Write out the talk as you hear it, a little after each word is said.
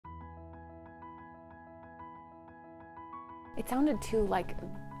It sounded too like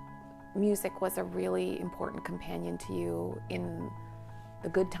music was a really important companion to you in the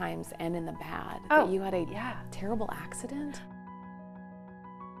good times and in the bad. Oh, that you had a yeah. terrible accident.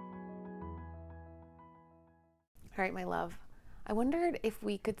 All right, my love. I wondered if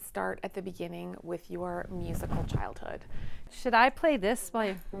we could start at the beginning with your musical childhood. Should I play this while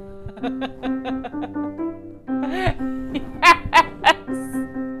you...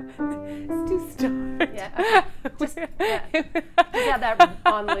 Let's do start. Yeah, okay. Just have that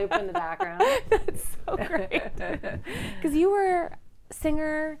on loop in the background. That's so great. Because you were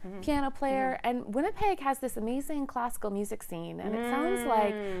singer, piano player, and Winnipeg has this amazing classical music scene, and it sounds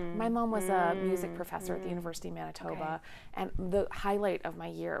like my mom was a music professor at the University of Manitoba, and the highlight of my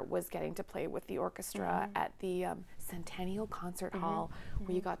year was getting to play with the orchestra at the Centennial Concert Hall,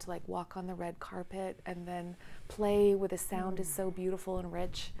 where you got to like walk on the red carpet and then play where the sound is so beautiful and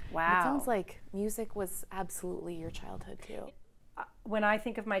rich. Wow. It sounds like music was absolutely your childhood too. When I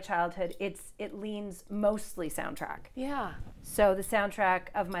think of my childhood, it leans mostly soundtrack. Yeah. So the soundtrack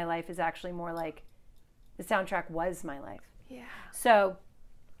of my life is actually more like the soundtrack was my life. Yeah. So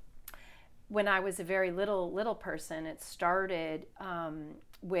when I was a very little person, it started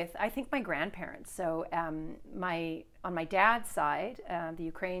with, I think, my grandparents. So on my dad's side, the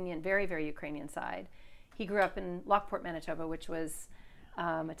Ukrainian, very Ukrainian side, he grew up in Lockport, Manitoba, which was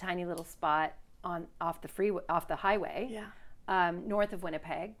a tiny little spot off the highway. Yeah. North of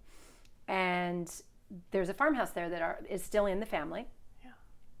Winnipeg, and there's a farmhouse there that is still in the family. Yeah.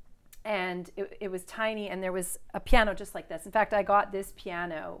 And it was tiny, and there was a piano just like this. In fact, I got this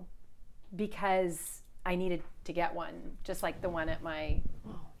piano because I needed to get one, just like the one at my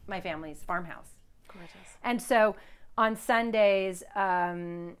family's farmhouse. Gorgeous. And so on Sundays,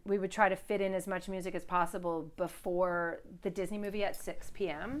 we would try to fit in as much music as possible before the Disney movie at 6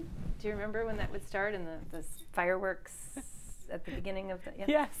 p.m. Do you remember when that would start, and the fireworks at the beginning of the... Yeah.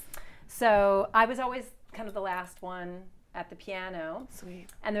 Yes. So I was always kind of the last one at the piano. Sweet.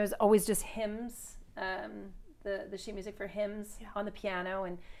 And there was always just hymns, the sheet music for hymns on the piano.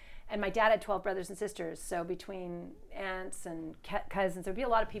 And my dad had 12 brothers and sisters, so between aunts and cousins, there'd be a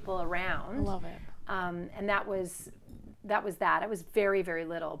lot of people around. I love it. And that was that. I was very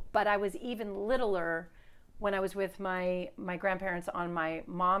little, but I was even littler when I was with my grandparents on my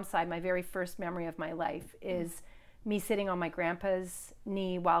mom's side. My very first memory of my life is me sitting on my grandpa's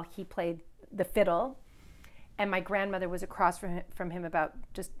knee while he played the fiddle, and my grandmother was across from him about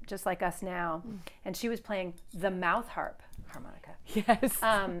just like us now, and she was playing the mouth harmonica. Yes.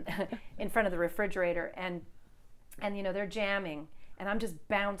 In front of the refrigerator, and they're jamming, and I'm just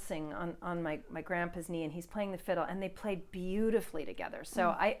bouncing on my grandpa's knee, and he's playing the fiddle, and they played beautifully together. So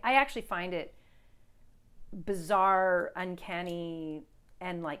I actually find it bizarre, uncanny,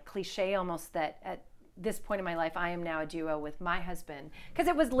 and like cliche almost that at this point in my life I am now a duo with my husband, because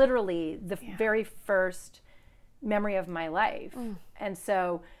it was literally the very first memory of my life. And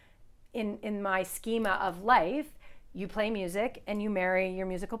so in my schema of life, you play music and you marry your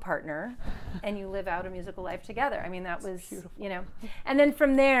musical partner and you live out a musical life together. I mean, that was beautiful. And then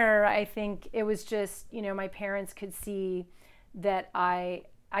from there, I think it was just, my parents could see that I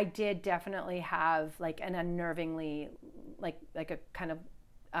did definitely have like an unnervingly like a kind of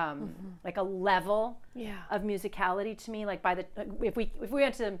like a level of musicality to me. Like if we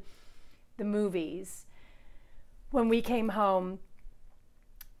went to the movies, when we came home,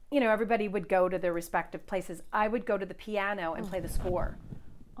 everybody would go to their respective places. I would go to the piano and play the score.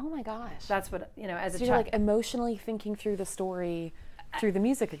 Oh my gosh. That's what, as a So child. you're like emotionally thinking through the story through the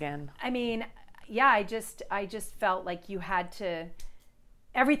music again. I mean, yeah, I just felt like you had to,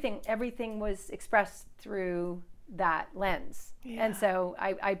 everything was expressed through that lens. And so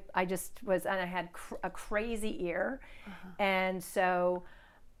I just was, and I had a crazy ear. And so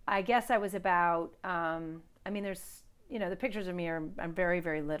I guess I was about, there's, the pictures of me I'm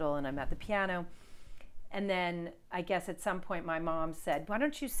very little, and I'm at the piano. And then I guess at some point my mom said, why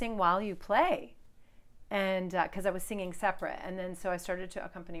don't you sing while you play? And because I was singing separate. And then so I started to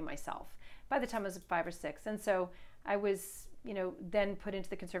accompany myself by the time I was 5 or 6. And so I was, then put into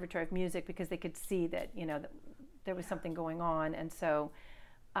the Conservatory of Music because they could see that, that there was something going on. And so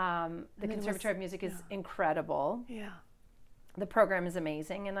the Conservatory of Music is incredible. Yeah. The program is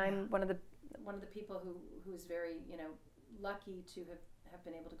amazing, and I'm one of the people who's very lucky to have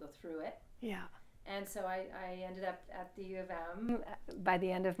been able to go through it. Yeah. And so I ended up at the U of M by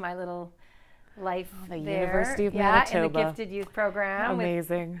the end of my little life the there. University of Manitoba. In the Gifted Youth Program.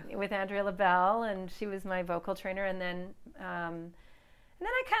 Amazing. With Andrea LaBelle, and she was my vocal trainer. And then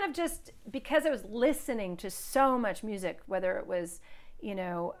I kind of just, because I was listening to so much music, whether it was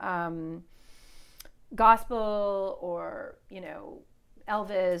gospel or, you know,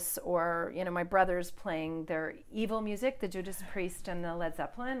 Elvis or, you know, my brothers playing their evil music, the Judas Priest and the Led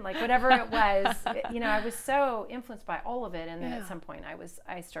Zeppelin, like whatever it was, you know, I was so influenced by all of it. And then at some point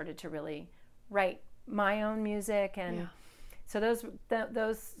I started to really write my own music. And so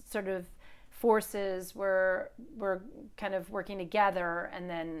those sort of forces were kind of working together. And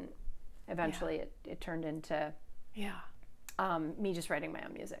then eventually it turned into me just writing my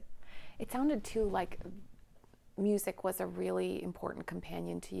own music. It sounded too like music was a really important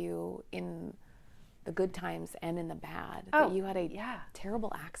companion to you in the good times and in the bad. That you had a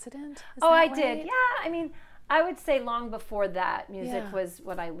terrible accident? Is that I right? did. Yeah, I mean, I would say long before that, music was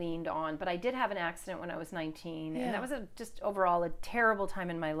what I leaned on. But I did have an accident when I was 19, and that was just overall a terrible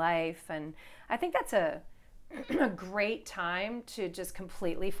time in my life. And I think that's a great time to just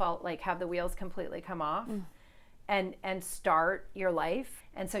completely have the wheels completely come off and start your life.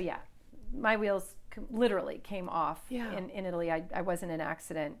 And so, my wheels literally came off in Italy. I was in an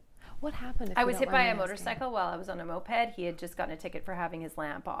accident. What happened? I was hit by a motorcycle while I was on a moped. He had just gotten a ticket for having his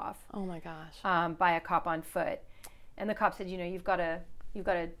lamp off. Oh my gosh! By a cop on foot, and the cop said, you know, you've got to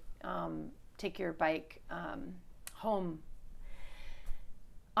take your bike home.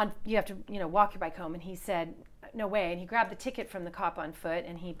 You have to, you know, walk your bike home. And he said, no way. And he grabbed the ticket from the cop on foot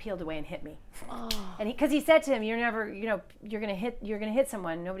and he peeled away and hit me. And because he said to him, you're never, you know, you're gonna hit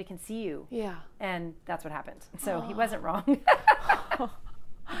someone. Nobody can see you. Yeah. And that's what happened. So he wasn't wrong.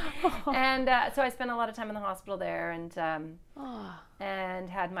 And so I spent a lot of time in the hospital there, and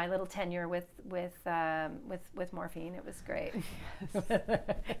had my little tenure with morphine. It was great.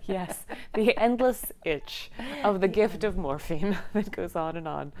 Yes, the endless itch of the gift of morphine that goes on and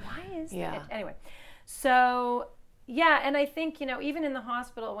on. Why is that? Anyway, so and I think, you know, even in the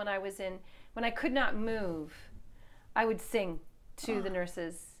hospital when I could not move, I would sing to the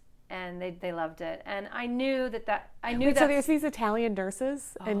nurses. And they loved it, and I knew that. So there's these Italian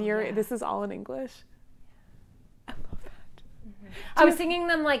nurses, and this is all in English. I love that. Mm-hmm. I was singing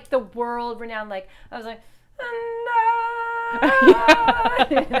them like the world-renowned, like I was like,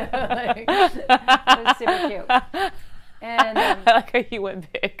 you know, it was super cute. And I like how you went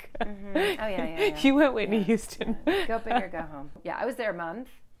big. Mm-hmm. Oh yeah. You went Whitney Houston. Go big or go home. Yeah, I was there a month,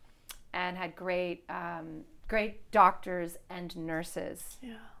 and had great doctors and nurses.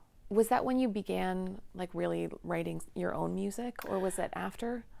 Yeah. Was that when you began like really writing your own music, or was it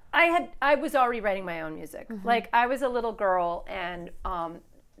after? I was already writing my own music. Mm-hmm. Like I was a little girl, and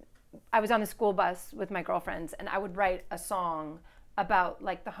I was on the school bus with my girlfriends, and I would write a song about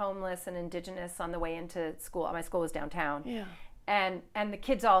like the homeless and indigenous on the way into school. My school was downtown. Yeah. And the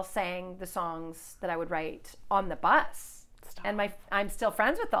kids all sang the songs that I would write on the bus. Stop. And I'm still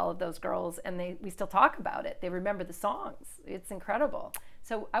friends with all of those girls, and we still talk about it. They remember the songs. It's incredible.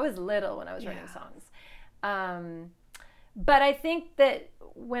 So I was little when I was writing songs. But I think that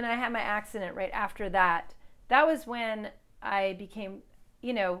when I had my accident right after that, that was when I became,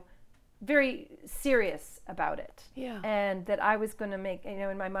 you know, very serious about it. Yeah. And that I was going to make, you know,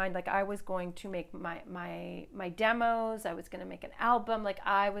 in my mind, like I was going to make my demos. I was going to make an album. Like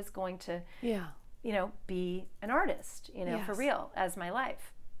I was going to, you know, be an artist, you know, for real as my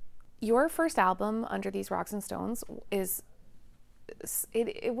life. Your first album, Under These Rocks and Stones,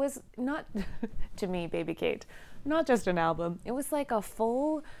 it was not, to me, Baby Kate, not just an album. It was like a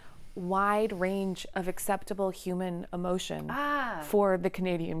full, wide range of acceptable human emotion for the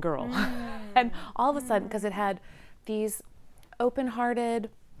Canadian girl. And all of a sudden, because it had these open-hearted,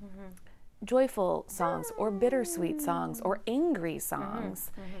 joyful songs, or bittersweet songs, or angry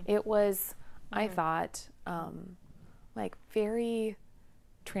songs, it was, I thought, like very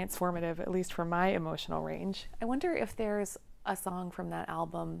transformative, at least for my emotional range. I wonder if there's a song from that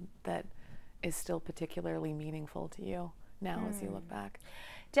album that is still particularly meaningful to you now as you look back.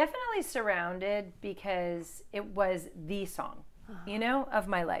 Definitely Surrounded, because it was the song, you know, of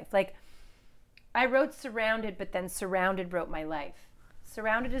my life. Like I wrote Surrounded, but then Surrounded wrote my life.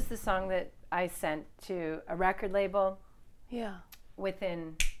 Surrounded is the song that I sent to a record label. Yeah.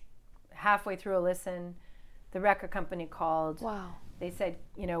 Within halfway through a listen, the record company called. Wow. They said,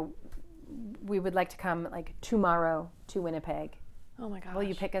 you know, we would like to come like tomorrow to Winnipeg. Oh my gosh. Will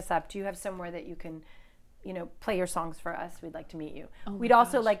you pick us up? Do you have somewhere that you can, you know, play your songs for us? We'd like to meet you. We'd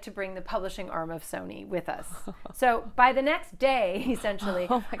also like to bring the publishing arm of Sony with us. So by the next day, essentially,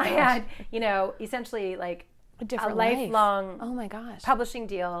 I had, you know, essentially like a lifelong publishing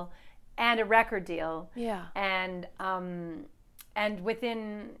deal and a record deal. Yeah. And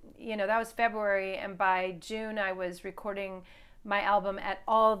within, you know, that was February, and by June I was recording my album at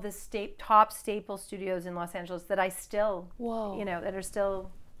all the top staple studios in Los Angeles that I still, you know, that are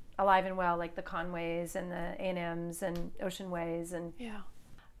still alive and well, like the Conways and the A&Ms and Ocean Ways. And, Yeah.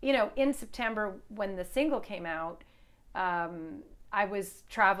 you know, in September when the single came out, I was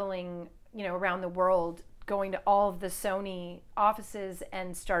traveling, you know, around the world, going to all of the Sony offices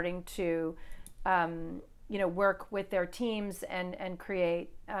and starting to, you know, work with their teams and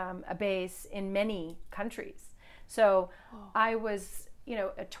create a base in many countries. So I was, you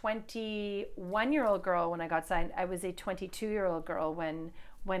know, a 21-year-old girl when I got signed. I was a 22-year-old girl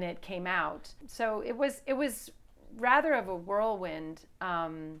when it came out. So it was rather of a whirlwind.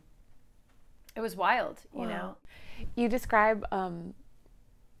 It was wild, you know. You describe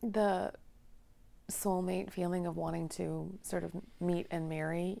the soulmate feeling of wanting to sort of meet and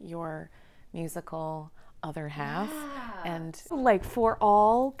marry your musical other half. Yeah. And like for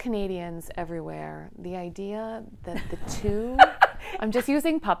all Canadians everywhere, the idea that the two, I'm just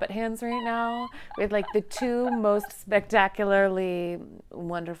using puppet hands right now, with like the two most spectacularly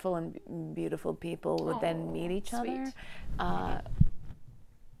wonderful and beautiful people would then meet each sweet. other.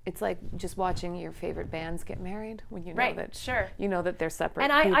 It's like just watching your favorite bands get married when you know Right, that sure. you know that they're separate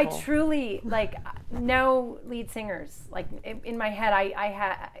And people. I truly, like, no lead singers. Like, in my head, I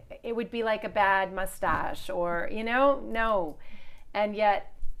had, it would be like a bad mustache or, you know, no. And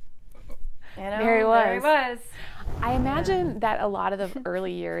yet, you know, There he was. was. I imagine that a lot of the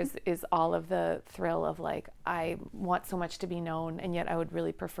early years is all of the thrill of like, I want so much to be known, and yet I would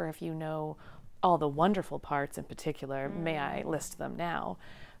really prefer if you know all the wonderful parts in particular. May I list them now?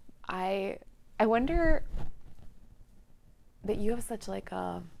 I wonder that you have such like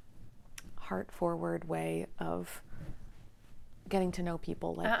a heart-forward way of getting to know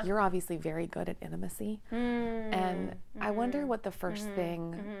people. Like you're obviously very good at intimacy, and I wonder what the first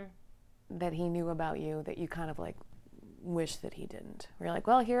thing that he knew about you that you kind of like wish that he didn't. Where you're like,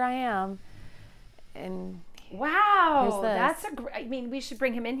 well, here I am, and Wow, here's this. that's a great, I mean, we should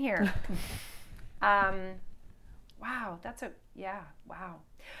bring him in here. Wow, that's a, yeah, wow.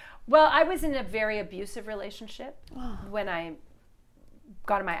 Well, I was in a very abusive relationship when I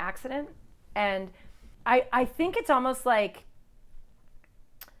got in my accident. And I think it's almost like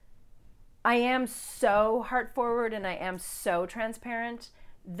I am so heart forward and I am so transparent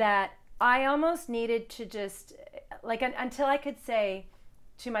that I almost needed to just, like, until I could say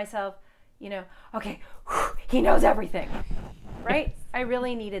to myself, you know, okay, he knows everything, right? I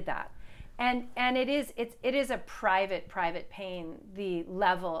really needed that. And it is a private pain, the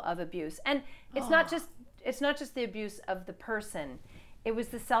level of abuse. And it's not just the abuse of the person. It was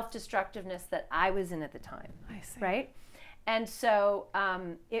the self-destructiveness that I was in at the time. I see. Right? And so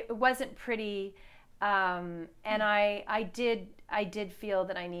it wasn't pretty. And I did feel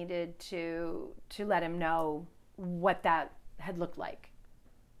that I needed to let him know what that had looked like.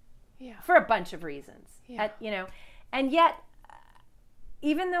 Yeah. For a bunch of reasons. Yeah. You know, and yet,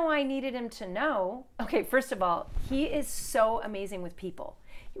 even though I needed him to know, okay, first of all, he is so amazing with people.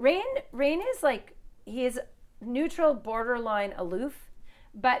 Rain is like, he is neutral, borderline aloof.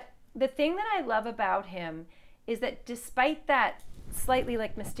 But the thing that I love about him is that despite that slightly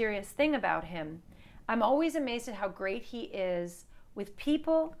like mysterious thing about him, I'm always amazed at how great he is with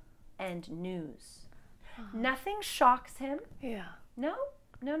people and news. Nothing shocks him. Yeah. No.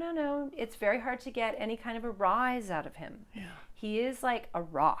 It's very hard to get any kind of a rise out of him. Yeah. He is like a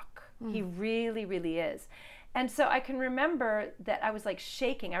rock. He really, really is. And so I can remember that I was like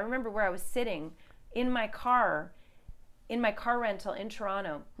shaking. I remember where I was sitting in my car rental in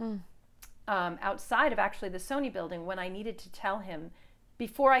Toronto, outside of actually the Sony building, when I needed to tell him,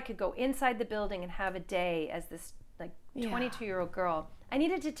 before I could go inside the building and have a day as this like 22-year-old girl, I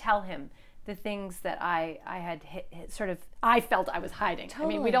needed to tell him the things that I had sort of, I felt I was hiding. Totally.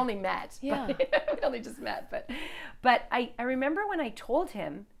 I mean, we'd only met. Yeah. But, we'd only just met. But I remember when I told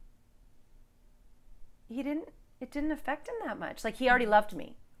him, it didn't affect him that much. Like, he already loved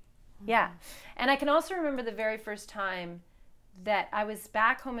me. Yeah. And I can also remember the very first time that I was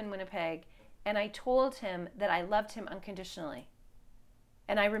back home in Winnipeg and I told him that I loved him unconditionally.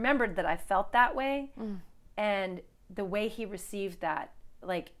 And I remembered that I felt that way, and the way he received that,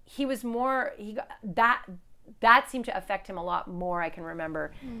 like, he was more, that seemed to affect him a lot more, I can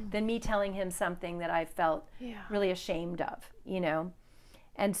remember, than me telling him something that I felt really ashamed of, you know?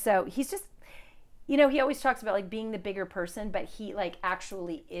 And so he's just, you know, he always talks about like being the bigger person, but he like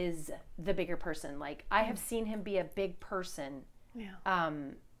actually is the bigger person. Like, I have seen him be a big person. Yeah.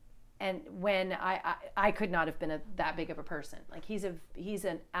 And when I could not have been that big of a person. Like, he's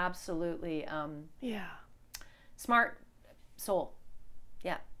an absolutely smart soul.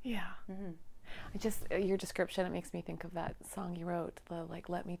 Yeah. Yeah. I just, your description, it makes me think of that song you wrote, the like,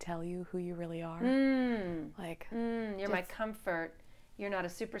 let me tell you who you really are. Like, you're my comfort. you're not a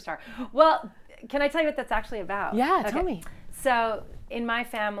superstar. Well, can I tell you what that's actually about? Yeah, okay. Tell me. So in my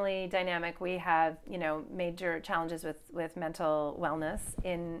family dynamic, we have, major challenges with mental wellness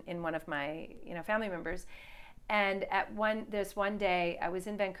in one of my, family members. And this one day I was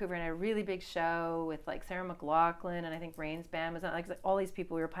in Vancouver in a really big show with like Sarah McLachlan, and I think Rain's band was on, like all these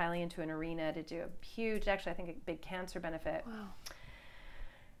people. We were piling into an arena to do a huge, actually I think a big cancer benefit. Wow.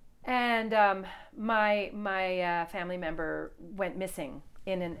 And my family member went missing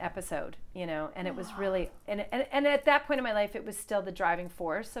in an episode, and it was really, and at that point in my life, it was still the driving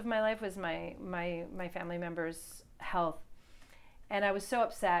force of my life was my family member's health. And I was so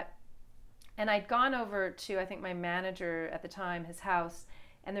upset. And I'd gone over to, I think my manager at the time, his house,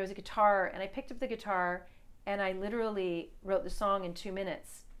 and there was a guitar, and I picked up the guitar and I literally wrote the song in 2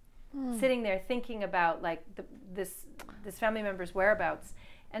 minutes, sitting there thinking about like this family member's whereabouts.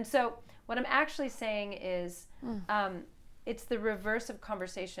 And so what I'm actually saying is, it's the reverse of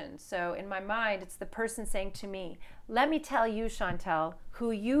conversation. So in my mind, it's the person saying to me, let me tell you, Chantal,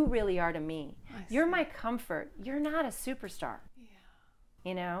 who you really are to me. You're my comfort. You're not a superstar.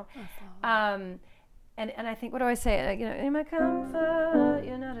 Yeah. And I think, what do I say? Like, in my comfort,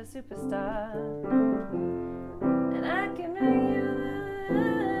 you're not a superstar. And I can bring you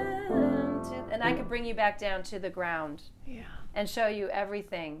and I can bring you back down to the ground. Yeah. And show you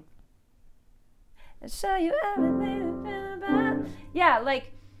everything. And show you everything. Yeah,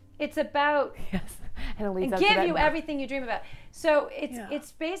 like it's about yes, and give you everything you dream about. So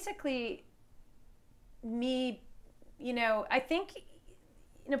it's basically me. I think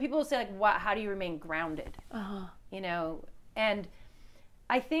people will say like, "What? How do you remain grounded?" And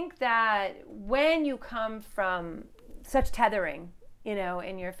I think that when you come from such tethering,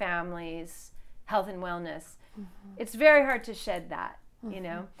 in your family's health and wellness, it's very hard to shed that,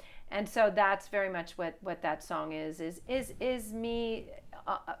 And so that's very much what that song is me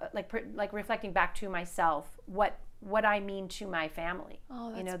like reflecting back to myself what I mean to my family.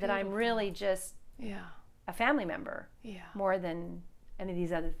 Oh, that's that beautiful. I'm really just a family member more than any of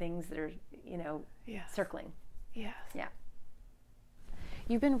these other things that are circling. Yes. Yeah.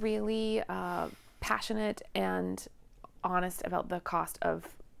 You've been really passionate and honest about the cost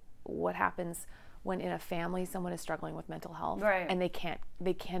of what happens when in a family someone is struggling with mental health, right, and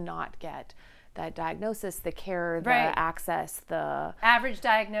they cannot get that diagnosis, the care, the right, access, the average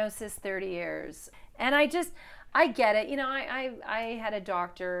diagnosis 30 years. And I get it. I had a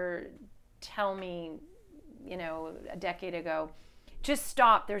doctor tell me, a decade ago, just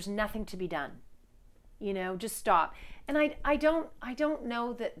stop. There's nothing to be done. Just stop. And I don't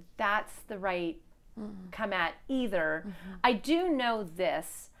know that that's the right come at either. I do know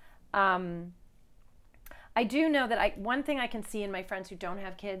this. I do know that one thing I can see in my friends who don't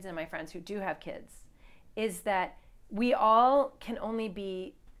have kids and my friends who do have kids is that we all can only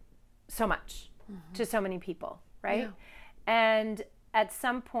be so much to so many people, right? Yeah. And at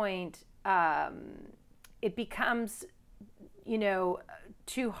some point, it becomes,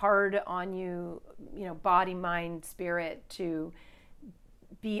 too hard on you, body, mind, spirit to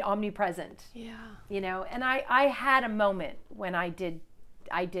be omnipresent. Yeah. And I had a moment when I did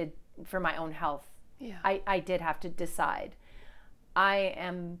for my own health. Yeah. I did have to decide. I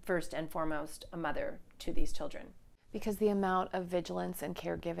am first and foremost a mother to these children. Because the amount of vigilance and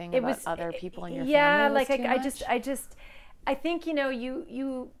caregiving about other people in your family was like too much? I think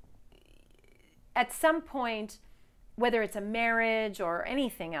you at some point, whether it's a marriage or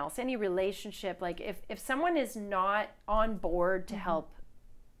anything else, any relationship, like if someone is not on board to help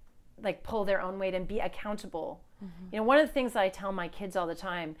like pull their own weight and be accountable. One of the things that I tell my kids all the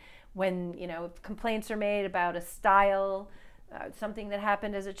time when, if complaints are made about a style, something that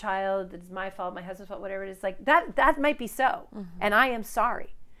happened as a child, it's my fault, my husband's fault, whatever it is, like that might be so. And I am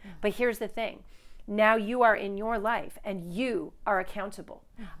sorry. But here's the thing. Now you are in your life and you are accountable.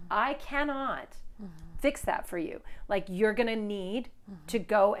 I cannot fix that for you. Like you're going to need to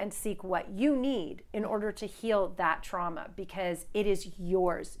go and seek what you need in order to heal that trauma because it is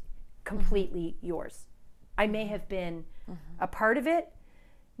yours, completely yours. I may have been a part of it.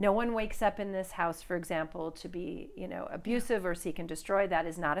 No one wakes up in this house, for example, to be, abusive or seek and destroy. That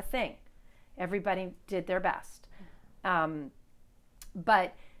is not a thing. Everybody did their best.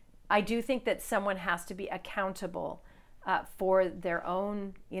 But I do think that someone has to be accountable for their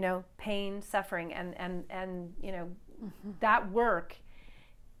own, pain, suffering, and that work,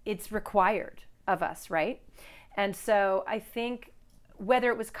 it's required of us, right? And so I think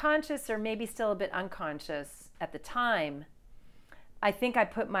whether it was conscious or maybe still a bit unconscious at the time, I think I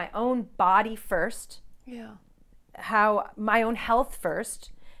put my own body first, my own health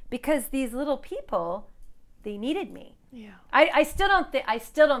first, because these little people they needed me. Yeah. I still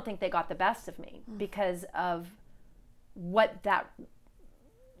don't think they got the best of me because of what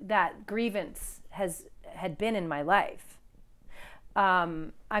that grievance had been in my life.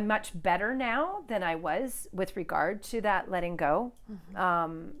 I'm much better now than I was with regard to that letting go.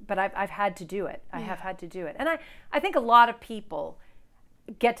 But I've had to do it. I have had to do it. And I think a lot of people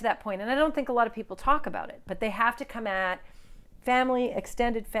get to that point, and I don't think a lot of people talk about it, but they have to come at family,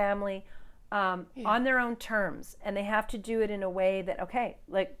 extended family, on their own terms. And they have to do it in a way that, okay,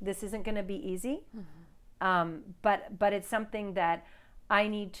 like this isn't going to be easy. But it's something that I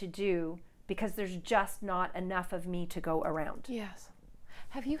need to do because there's just not enough of me to go around. Yes.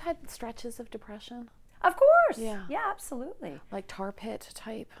 Have you had stretches of depression? Of course. Yeah. Yeah, absolutely. Like tar pit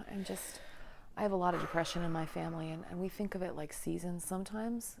type, and I have a lot of depression in my family, and we think of it like seasons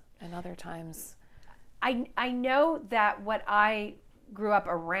sometimes, and other times. I know that what I grew up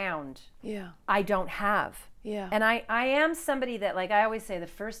around, I don't have. Yeah. And I am somebody that, like I always say, the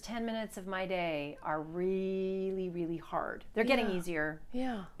first 10 minutes of my day are really, really hard. They're getting easier.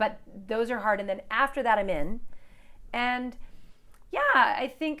 Yeah. But those are hard. And then after that, I'm in. And yeah,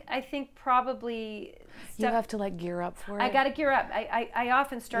 I think probably you have to like gear up for it. I got to gear up. I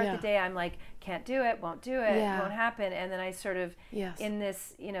often start the day, I'm like, can't do it, won't do it, won't happen. And then I sort of, in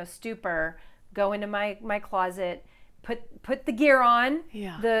this, stupor, go into my closet, put the gear on,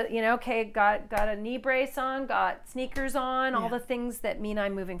 okay, got a knee brace on, got sneakers on, all the things that mean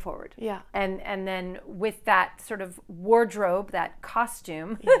I'm moving forward. Yeah. And then with that sort of wardrobe, that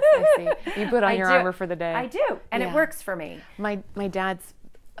costume, I see. You put on your armor for the day. I do, and it works for me. My dad's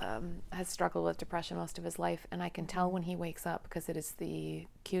has struggled with depression most of his life, and I can tell when he wakes up because it is the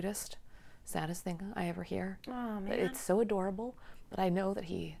cutest, saddest thing I ever hear. Oh man. It's so adorable, but I know that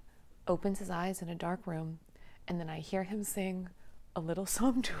he opens his eyes in a dark room, and then I hear him sing a little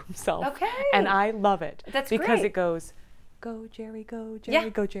song to himself. Okay. And I love it. That's because great. It goes, go Jerry, go Jerry,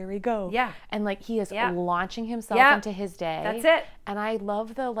 go Jerry, go. Yeah. And like he is launching himself into his day. That's it. And I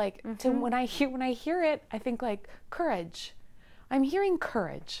love the when I hear it, I think like courage. I'm hearing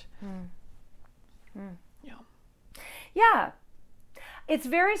courage. Yeah. Yeah. It's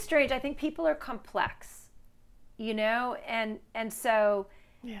very strange. I think people are complex, and so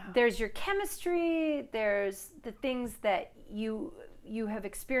there's your chemistry, there's the things that you have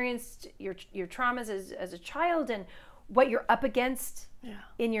experienced, your traumas as a child and what you're up against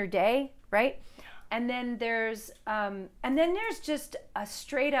in your day, right? And then there's just a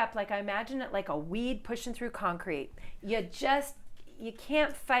straight up, like I imagine it like a weed pushing through concrete. You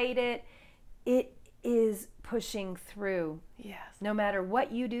can't fight it. It is pushing through. Yes. No matter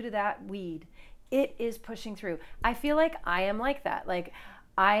what you do to that weed, it is pushing through. I feel like I am like that. Like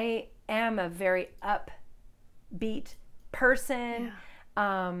I am a very upbeat person.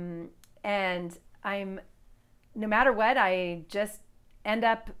 And I'm, no matter what, I just end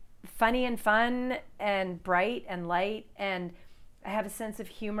up funny and fun and bright and light, and I have a sense of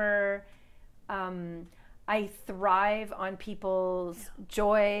humor. I thrive on people's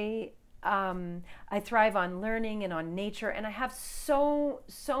joy. I thrive on learning and on nature, and I have so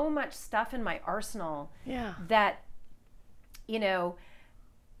much stuff in my arsenal that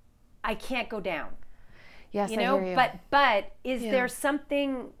I can't go down. Yes, I hear you. But is there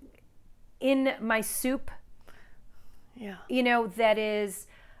something in my soup that is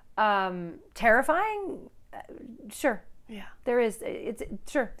terrifying? Sure. Yeah. There is. It's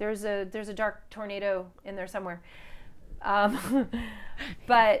sure. There's a dark tornado in there somewhere.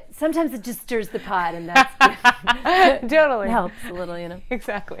 But sometimes it just stirs the pot, and that's totally helps a little,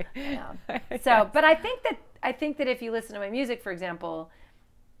 Exactly. Yeah. So, but I think that if you listen to my music, for example,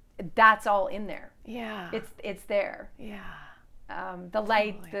 that's all in there. Yeah. It's there. Yeah. The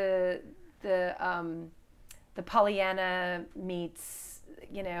light, the Pollyanna meets,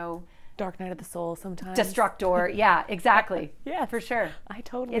 Dark Night of the Soul sometimes. Destructor. Yeah, exactly. Yeah, for sure. I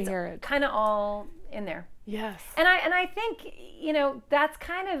totally hear it. Kind of all in there. Yes. And I think, that's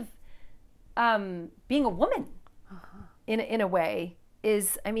kind of being a woman in a way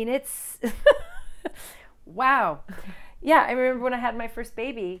is, it's wow. Yeah, I remember when I had my first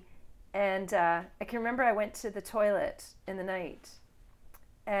baby, and I can remember I went to the toilet in the night,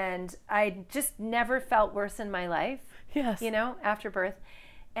 and I just never felt worse in my life. Yes. After birth.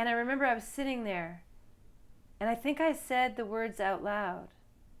 And I remember I was sitting there, and I think I said the words out loud.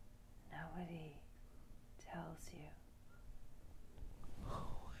 Nobody tells you.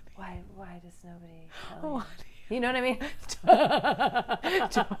 Why does nobody tell you? You know what I mean?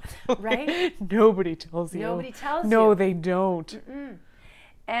 Right? Nobody tells you. Nobody tells you. No, they don't. Mm-mm.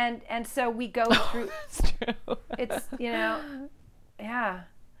 And so we go through. That's true. It's yeah.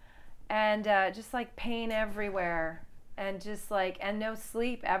 and just like pain everywhere, and just like, and no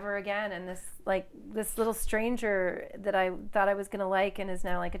sleep ever again, and this little stranger that I thought I was gonna like and is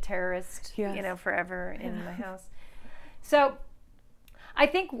now like a terrorist, Yes. you know, forever in my house. So I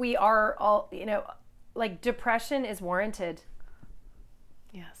think we are all, you know, like depression is warranted.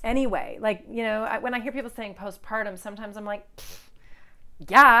 Yes. Anyway, like, you know, when I hear people saying postpartum, sometimes I'm like,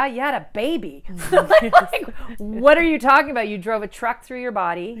 yeah, you had a baby. Like, what are you talking about? You drove a truck through your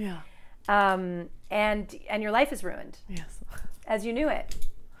body. Yeah. And your life is ruined. Yes. As you knew it.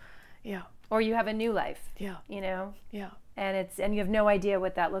 Yeah. Or you have a new life. Yeah. You know? Yeah. And you have no idea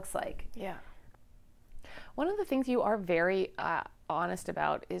what that looks like. Yeah. One of the things you are very honest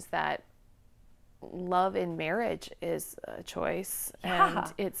about is that love in marriage is a choice, Yeah.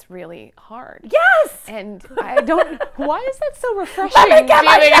 and it's really hard. Yes! And I don't, why is that so refreshing? Let me get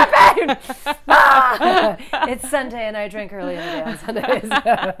my champagne! It's Sunday and I drink early in the day on Sundays.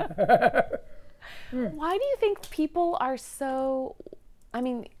 Why do you think people are so, I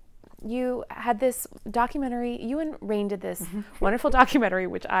mean, you had this documentary, you and Rain did this wonderful documentary,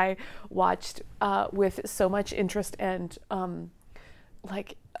 which I watched with so much interest, and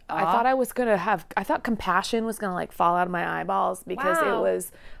like, I thought I thought compassion was gonna like fall out of my eyeballs, because Wow. it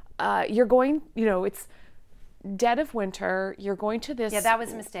was, you're going, you know, it's dead of winter, you're going to this Yeah, that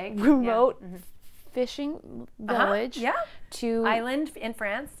was a mistake. remote fishing village Yeah. to Island in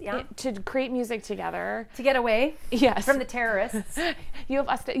France, yeah. to create music together. To get away Yes. from the terrorists. You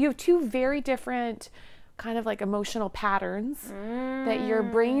have two very different kind of like emotional patterns that you're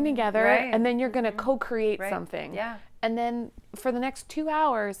bringing together, Right. and then you're going to co-create Right. something. Yeah. And then for the next 2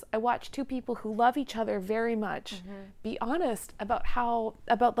 hours, I watched two people who love each other very much be honest about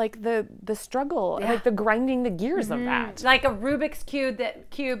like the struggle, Yeah. like the grinding the gears of that. Like a Rubik's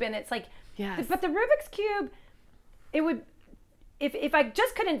cube, and it's like, Yes. but the Rubik's cube, it would, if I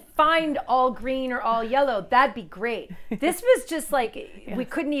just couldn't find all green or all yellow, that'd be great. This was just like, we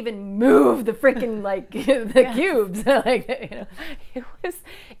couldn't even move the freaking like the cubes. Like, you know. It was,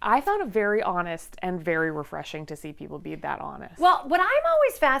 I found it very honest and very refreshing to see people be that honest. Well, what I'm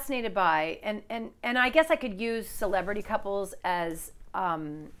always fascinated by, and I guess I could use celebrity couples as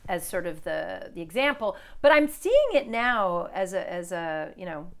sort of the example, but I'm seeing it now as a you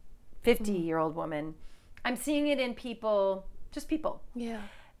know, 50-year-old woman. I'm seeing it in people, just people. Yeah.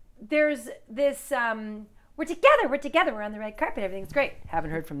 There's this, we're together, we're on the red carpet, everything's great. Haven't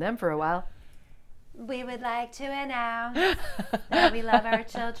heard from them for a while. We would like to announce that we love our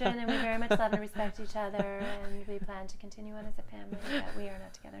children and we very much love and respect each other, and we plan to continue on as a family, but we are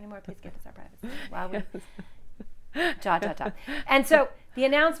not together anymore. Please give us our privacy while we... ... And so the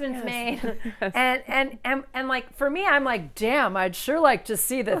announcement's made, and like, for me, I'm like, damn, I'd sure like to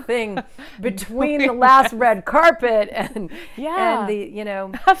see the thing between the last red carpet and the, you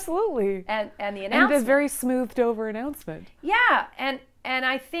know, Absolutely. and the announcement. And the very smoothed over announcement. Yeah, and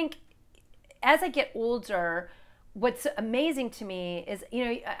I think as I get older, what's amazing to me is, you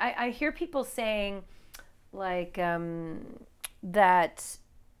know, I hear people saying like that,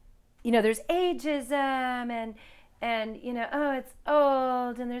 you know, there's ageism and you know, oh, it's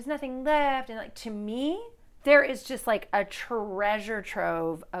old and there's nothing left, and like, to me, there is just like a treasure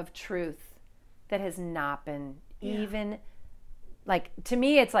trove of truth that has not been even, like, to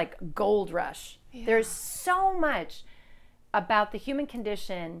me, it's like gold rush. There's so much about the human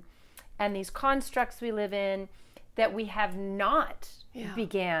condition and these constructs we live in that we have not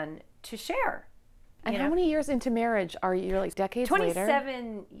began to share. And how many years into marriage are you? You're like decades 27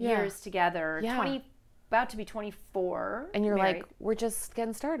 later? years together, Yeah. about to be 24. And you're married. like, we're just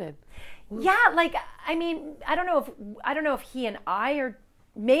getting started. Yeah, like, I mean, I don't know if he and I are,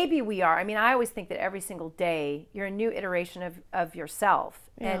 maybe we are. I mean, I always think that every single day you're a new iteration of yourself,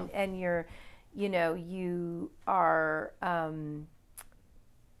 and you're, you know, you are,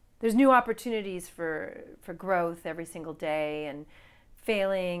 there's new opportunities for growth every single day, and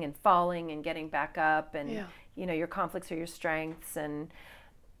failing and falling and getting back up, and you know, your conflicts are your strengths. And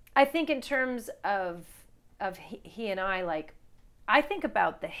I think in terms of he and I, like, I think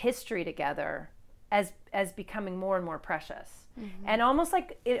about the history together as becoming more and more precious, and almost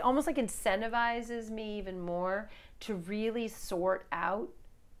like it incentivizes me even more to really sort out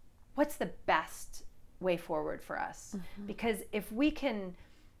what's the best way forward for us. Because if we can,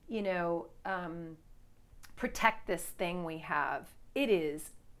 you know, protect this thing we have, it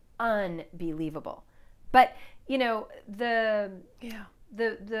is unbelievable. But you know, the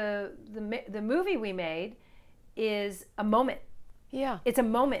movie we made is a moment. Yeah. It's a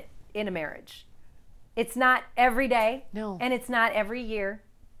moment in a marriage. It's not every day. No. And it's not every year.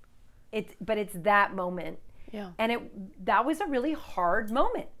 But it's that moment. Yeah. And that was a really hard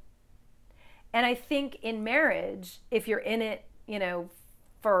moment. And I think in marriage, if you're in it, you know,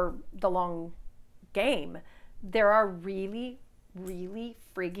 for the long game, there are really, really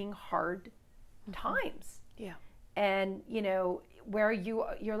frigging hard times. Yeah. And, you know, where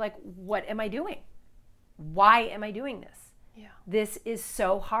you're like, what am I doing? Why am I doing this? Yeah. This is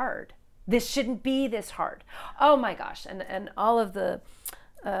so hard. This shouldn't be this hard. Oh my gosh. And all of the,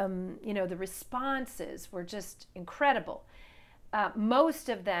 you know, the responses were just incredible. Most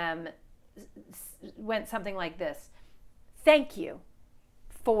of them went something like this. Thank you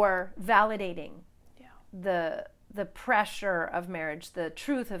for validating the pressure of marriage, the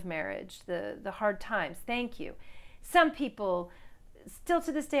truth of marriage, the hard times. Thank you. Some people, still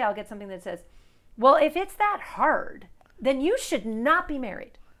to this day, I'll get something that says, well, if it's that hard, then you should not be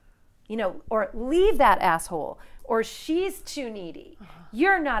married. You know, or leave that asshole, or she's too needy.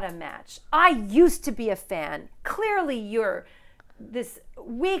 You're not a match. I used to be a fan. Clearly you're this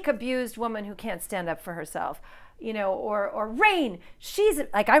weak, abused woman who can't stand up for herself. You know, or Rain, she's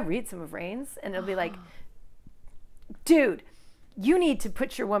like, I read some of Rain's and it'll be like, dude, you need to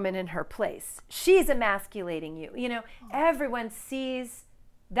put your woman in her place. She's emasculating you. You know, everyone sees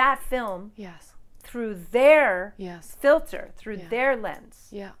that film through their filter, through their lens.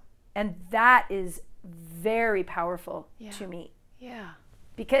 Yeah. And that is very powerful to me. Yeah.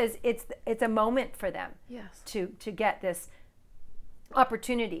 Because it's a moment for them to get this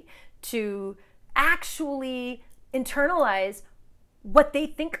opportunity to actually internalize what they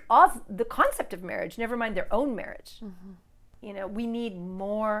think of the concept of marriage, never mind their own marriage. Mm-hmm. You know, we need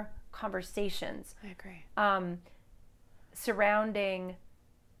more conversations. I agree. Surrounding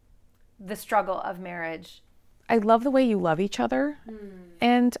the struggle of marriage. I love the way you love each other.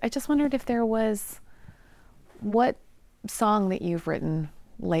 And I just wondered if there was, what song that you've written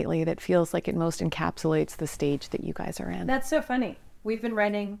lately that feels like it most encapsulates the stage that you guys are in. That's so funny. We've been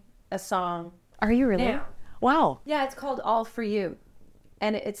writing a song. Are you really? Now. Wow. Yeah, it's called All For You.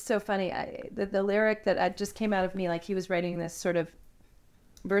 And it's so funny. The lyric that just came out of me, like he was writing this sort of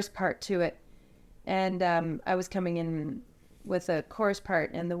verse part to it. And I was coming in with a chorus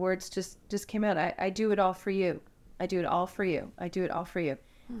part, and the words just came out. I do it all for you. I do it all for you. I do it all for you.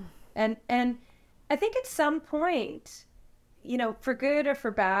 And I think at some point, you know, for good or for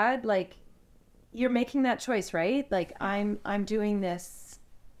bad, like you're making that choice, right? Like I'm doing this.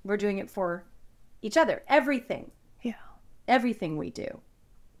 We're doing it for each other. Everything we do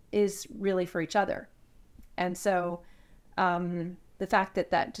is really for each other. And so the fact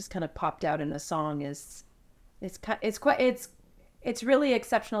that just kind of popped out in a song is it's really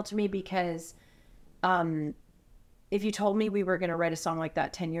exceptional to me, because if you told me we were going to write a song like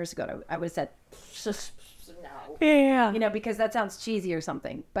that 10 years ago, I would have said no. Yeah. You know, because that sounds cheesy or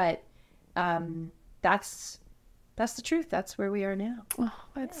something. But that's the truth. That's where we are now. Oh,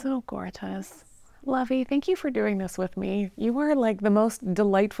 that's so gorgeous. Lovey, thank you for doing this with me. You are like the most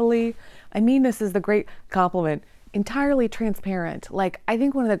delightfully, I mean this is the great compliment, entirely transparent. Like, I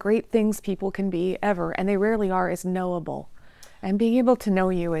think one of the great things people can be ever, and they rarely are, is knowable. And being able to know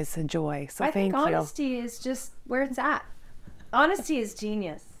you is a joy. So thank you. I think honesty is just where it's at. Honesty is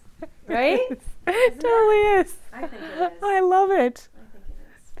genius, right? It totally is. I think it is. I love it. I think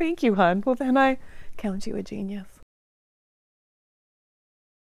it is. Thank you, hon. Well, then I count you a genius.